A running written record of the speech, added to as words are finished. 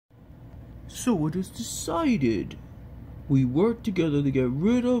So it is decided. We work together to get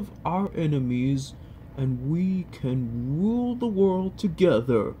rid of our enemies, and we can rule the world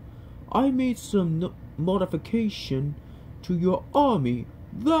together. I made some modification to your army.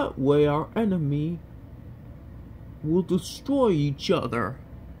 That way our enemy will destroy each other.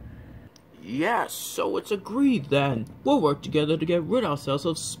 Yes, so it's agreed then. We'll work together to get rid ourselves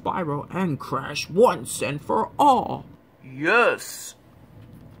of Spyro and Crash once and for all. Yes.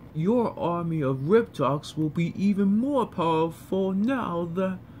 Your army of Riptocs will be even more powerful now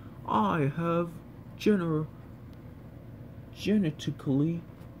that I have genetically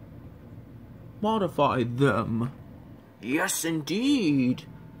modified them. Yes, indeed.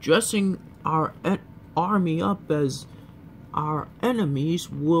 Dressing our army up as our enemies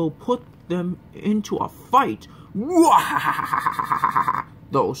will put them into a fight.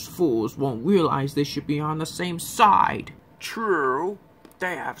 Those fools won't realize they should be on the same side. True.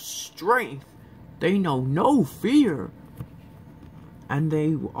 They have strength. They know no fear. And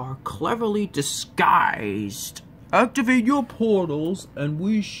they are cleverly disguised. Activate your portals and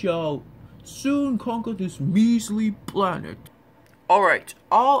we shall soon conquer this measly planet. Alright,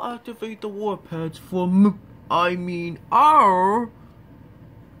 I'll activate the warpads for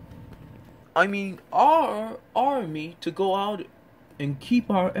our army to go out and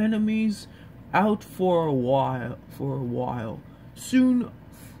keep our enemies out for a while. Soon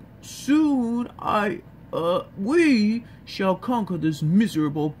we shall conquer this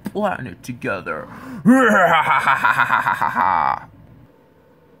miserable planet together.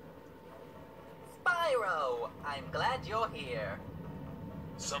 Spyro, I'm glad you're here.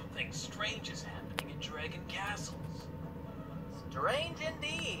 Something strange is happening in Dragon Castles. Strange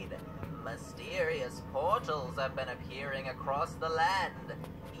indeed. Mysterious portals have been appearing across the land.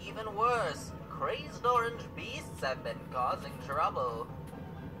 Even worse, crazed orange beasts have been causing trouble.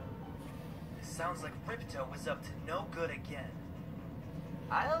 This sounds like Ripto was up to no good again.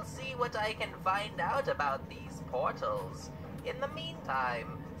 I'll see what I can find out about these portals. In the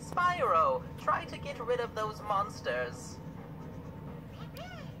meantime, Spyro, try to get rid of those monsters.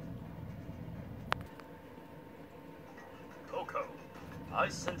 Coco, I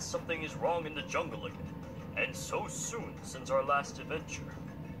sense something is wrong in the jungle again, and so soon since our last adventure.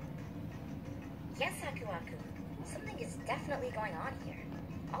 Yes, Aku-Aku. Something is definitely going on here.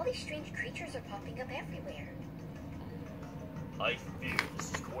 All these strange creatures are popping up everywhere. I fear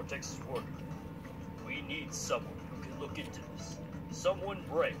this is Cortex's work. We need someone who can look into this. Someone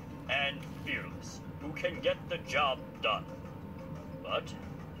brave and fearless who can get the job done. But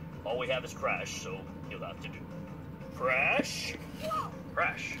all we have is Crash, so he'll have to do. Crash?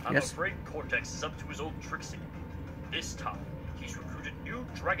 Crash, I'm afraid Cortex is up to his old tricks again. This time, he's recruited new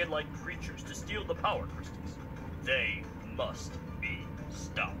dragon-like creatures to steal the power crystals. They must be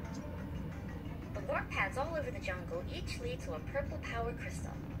stopped. The warp pads all over the jungle each lead to a purple power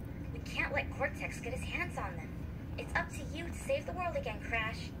crystal. We can't let Cortex get his hands on them. It's up to you to save the world again,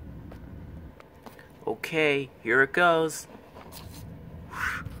 Crash. Okay, here it goes.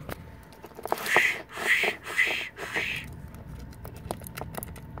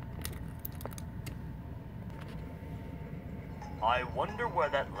 I wonder where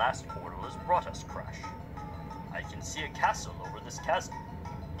that last portal has brought us, Crash. I can see a castle over this chasm.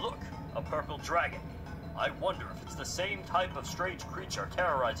 Look, a purple dragon. I wonder if it's the same type of strange creature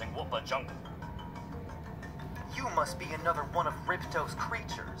terrorizing Whoopa Jungle. You must be another one of Ripto's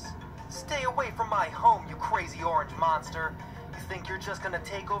creatures. Stay away from my home, you crazy orange monster. You think you're just gonna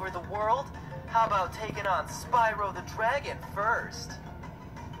take over the world? How about taking on Spyro the Dragon first?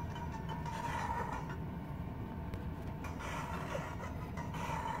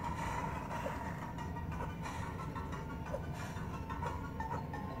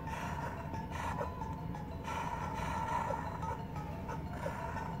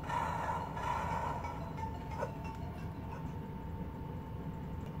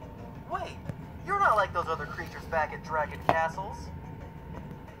 Wait, you're not like those other creatures back at Dragon Castles.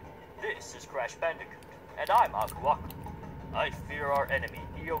 This is Crash Bandicoot, and I'm Aku-Aku. I fear our enemy,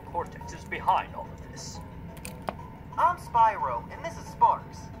 Neo Cortex, is behind all of this. I'm Spyro, and this is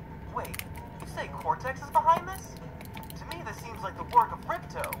Sparks. Wait, you say Cortex is behind this? To me, this seems like the work of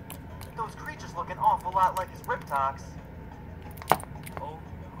Ripto. Those creatures look an awful lot like his Riptocs. Oh no,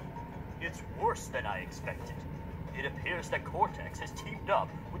 it's worse than I expected. It appears that Cortex has teamed up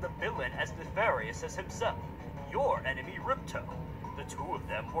with a villain as nefarious as himself, your enemy Ripto. The two of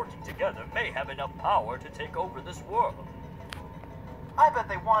them working together may have enough power to take over this world. I bet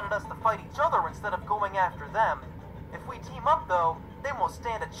they wanted us to fight each other instead of going after them. If we team up, though, they won't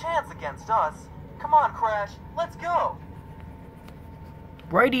stand a chance against us. Come on, Crash, let's go!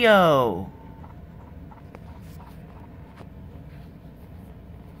 Radio!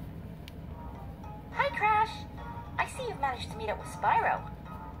 managed to meet up with Spyro.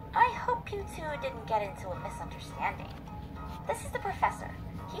 I hope you two didn't get into a misunderstanding. This is the Professor.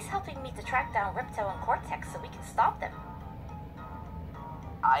 He's helping me to track down Ripto and Cortex so we can stop them.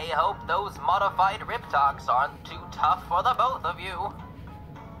 I hope those modified Riptocs aren't too tough for the both of you.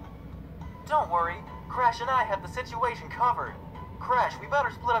 Don't worry, Crash and I have the situation covered. Crash, we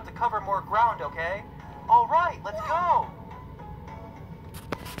better split up to cover more ground, okay? Alright, let's go!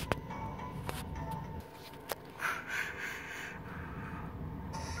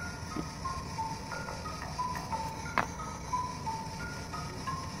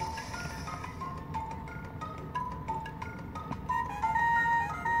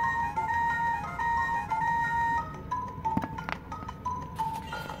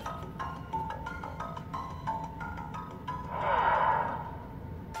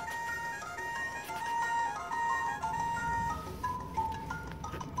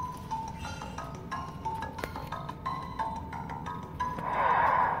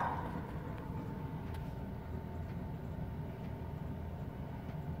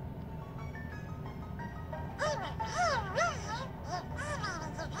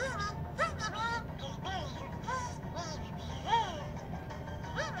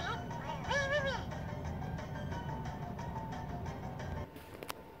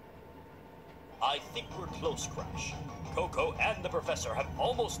 I think we're close, Crash. Coco and the Professor have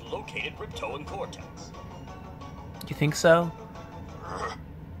almost located Ripto and Cortex. You think so?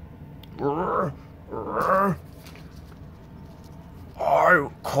 I'm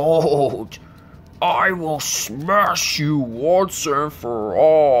cold. I will smash you once and for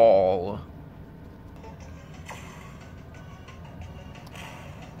all.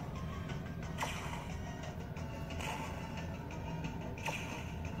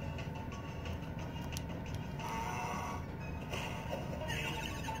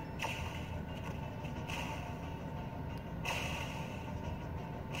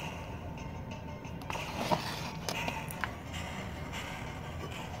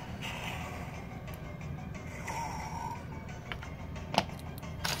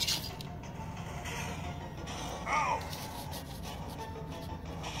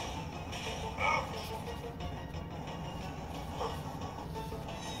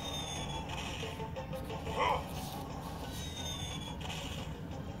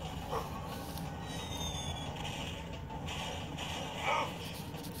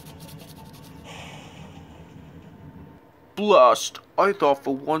 Blast! I thought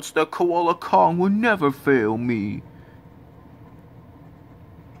for once that Koala Kong would never fail me.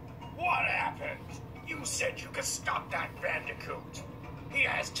 What happened? You said you could stop that Bandicoot. He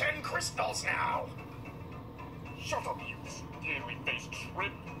has 10 crystals now. Shut up, you scaly-faced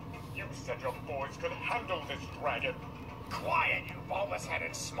shrimp. You said your boys could handle this dragon. Quiet, you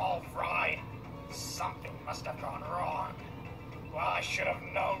bulbous-headed small fry. Something must have gone wrong. Well, I should have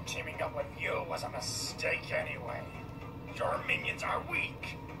known teaming up with you was a mistake anyway. Your minions are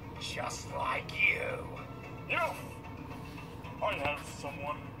weak, just like you. You know, I have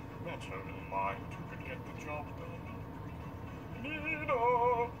someone better in mind who could get the job done.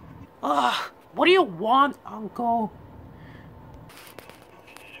 Nina! What do you want, Uncle?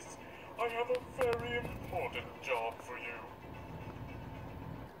 Please, I have a very important job for you.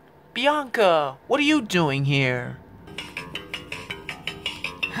 Bianca, what are you doing here?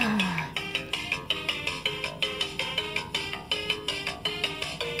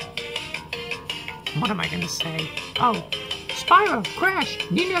 What am I gonna say? Oh, Spyro, Crash,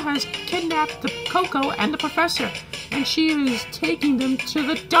 Nina has kidnapped the Coco and the Professor, and she is taking them to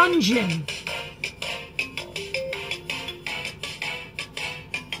the dungeon.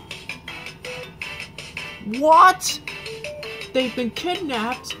 What? They've been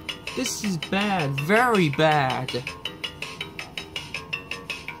kidnapped? This is bad, very bad.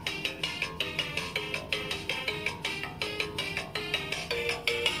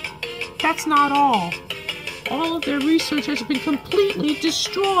 That's not all. All of their research has been completely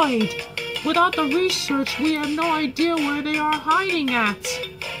destroyed. Without the research, we have no idea where they are hiding at.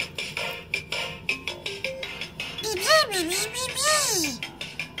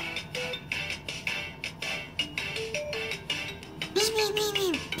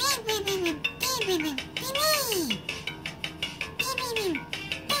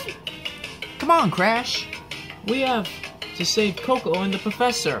 Come on, Crash. We have to save Coco and the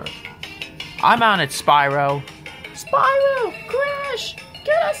Professor. I'm on it, Spyro. Spyro! Crash!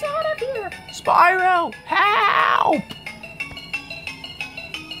 Get us out of here! Spyro, help!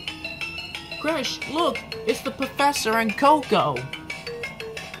 Crash, look, it's the Professor and Coco.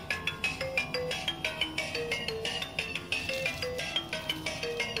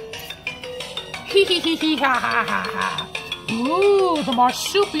 Hee hee hee hee ha ha ha ha! Ooh, the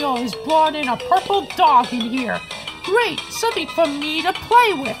marsupial has brought in a purple dog in here. Great, something for me to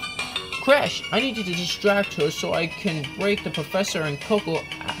play with. Crash, I need you to distract her so I can break the professor and Coco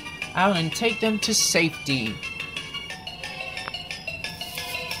out and take them to safety.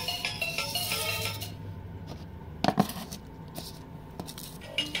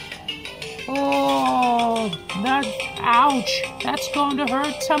 Oh, ouch. That's going to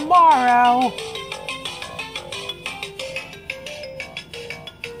hurt tomorrow.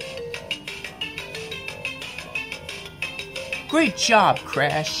 Great job,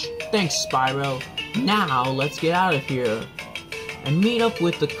 Crash. Thanks, Spyro. Now, let's get out of here. And meet up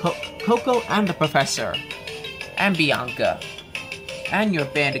with the Coco and the professor. And Bianca. And your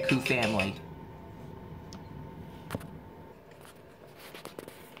Bandicoot family.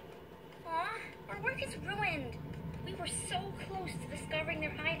 Aw, our work is ruined. We were so close to discovering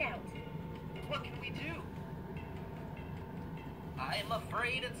their hideout. What can we do? I'm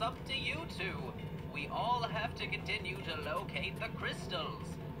afraid it's up to you two. We all have to continue to locate the crystals.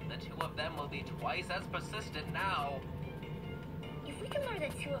 The two of them will be twice as persistent now. If we can lure the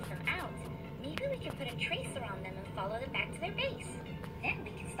two of them out, maybe we can put a tracer on them and follow them back to their base. Then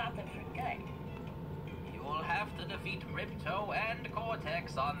we can stop them for good. You'll have to defeat Ripto and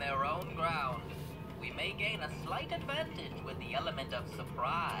Cortex on their own ground. We may gain a slight advantage with the element of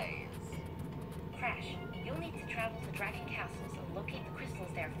surprise. Crash, you'll need to travel to Dragon Castles and locate the crystals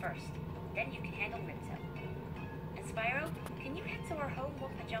there first. Then you can handle Ripto. And Spyro, can you head to our home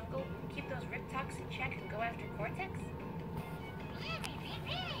Wumpa jungle, keep those Riptocs in check, and go after Cortex?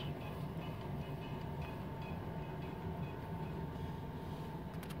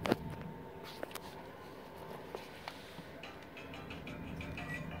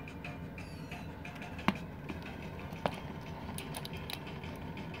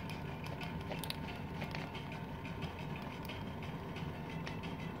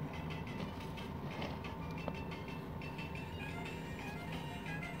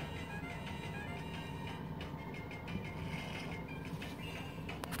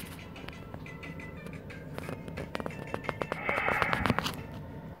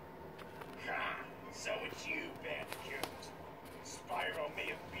 So it's you, Bandicoot. Spyro may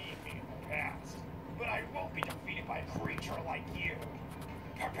have beat me in the past, but I won't be defeated by a creature like you.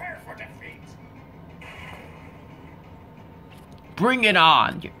 Prepare for defeat. Bring it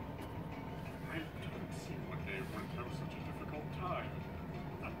on! I don't see what they went through such a difficult time.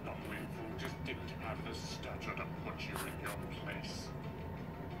 That bumbling fool just didn't have the stature to put you in your place.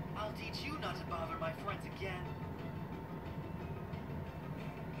 I'll teach you not to bother my friends again.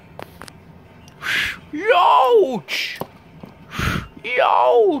 Ouch!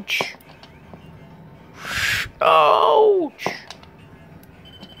 Ouch! Ouch!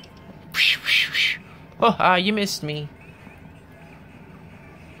 Oh, you missed me.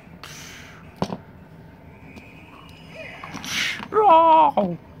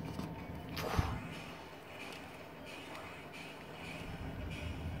 Oh!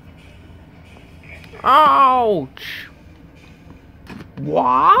 Ouch!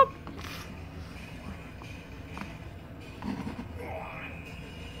 What?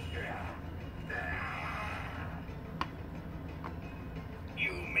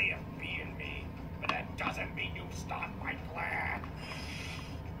 You may have beaten me, but that doesn't mean you stop my plan.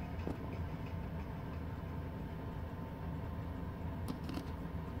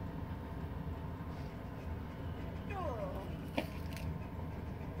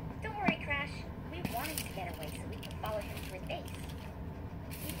 Don't worry, Crash. We wanted to get away so we can follow him to his base.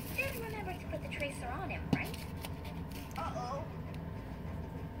 You did remember to put the tracer on him, right? Uh-oh.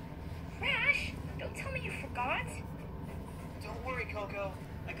 Crash, don't tell me you forgot. Don't worry, Coco.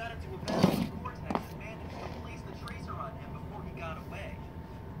 I got into a battle with Cortex and managed to place the tracer on him before he got away.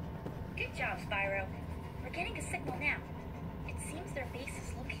 Good job, Spyro. We're getting a signal now. It seems their base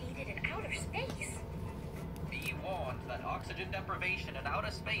is located in outer space. Be warned that oxygen deprivation in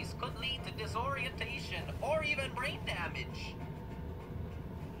outer space could lead to disorientation or even brain damage.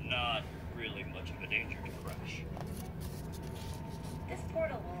 Not really much of a danger to Crash. This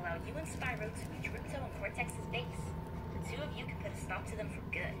portal will allow you and Spyro to reach Ripto and Cortex's base. The two of you can put a stop to them for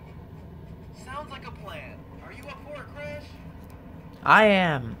good. Sounds like a plan. Are you up for it, Crash? I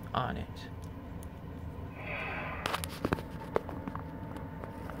am on it.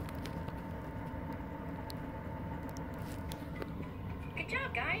 Good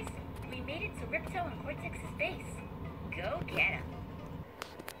job, guys. We made it to Ripto and Cortex's base. Go get 'em.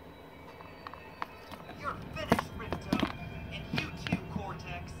 You're finished, Ripto. And you too,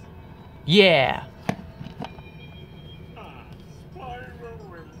 Cortex. Yeah. Ah, Spyro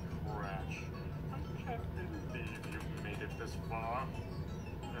and Crash. I can't believe you made it this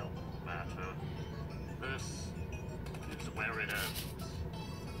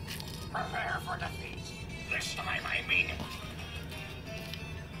Prepare for defeat. This time I mean it.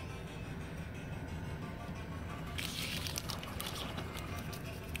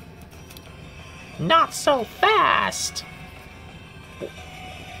 Not so fast!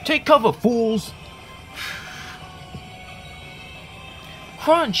 Take cover, fools!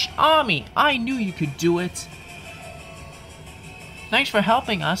 Crunch, Ami, I knew you could do it. Thanks for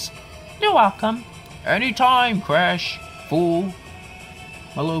helping us. You're welcome. Anytime, Crash, fool.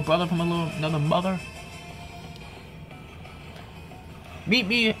 My little brother from another mother.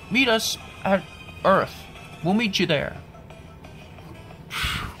 Meet us at Earth. We'll meet you there.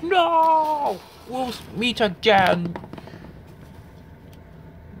 No! We'll meet again.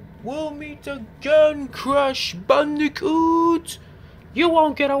 We'll meet again, Crash Bandicoot. You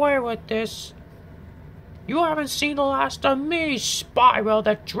won't get away with this. You haven't seen the last of me, Spyro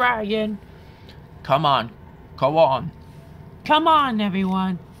the Dragon. Come on. Come on. Come on,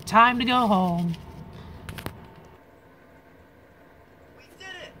 everyone. Time to go home. We did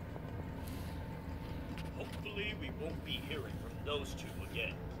it! Hopefully we won't be hearing from those two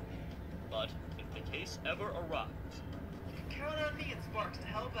again. But if the case ever arrives, You can count on me and Sparks to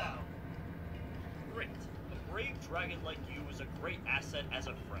help out. great. A brave dragon like you is a great asset as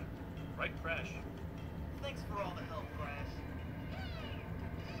a friend. Right, Crash? Thanks for all the help, Crash.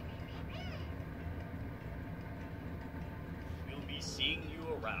 We'll be seeing you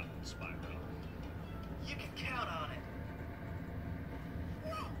around, Spyro. You can count on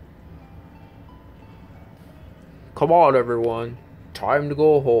it. Come on, everyone. Time to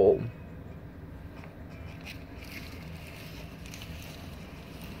go home.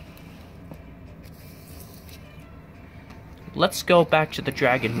 Let's go back to the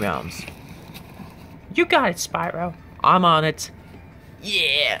Dragon Realms. You got it, Spyro. I'm on it.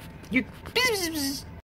 Yeah. You...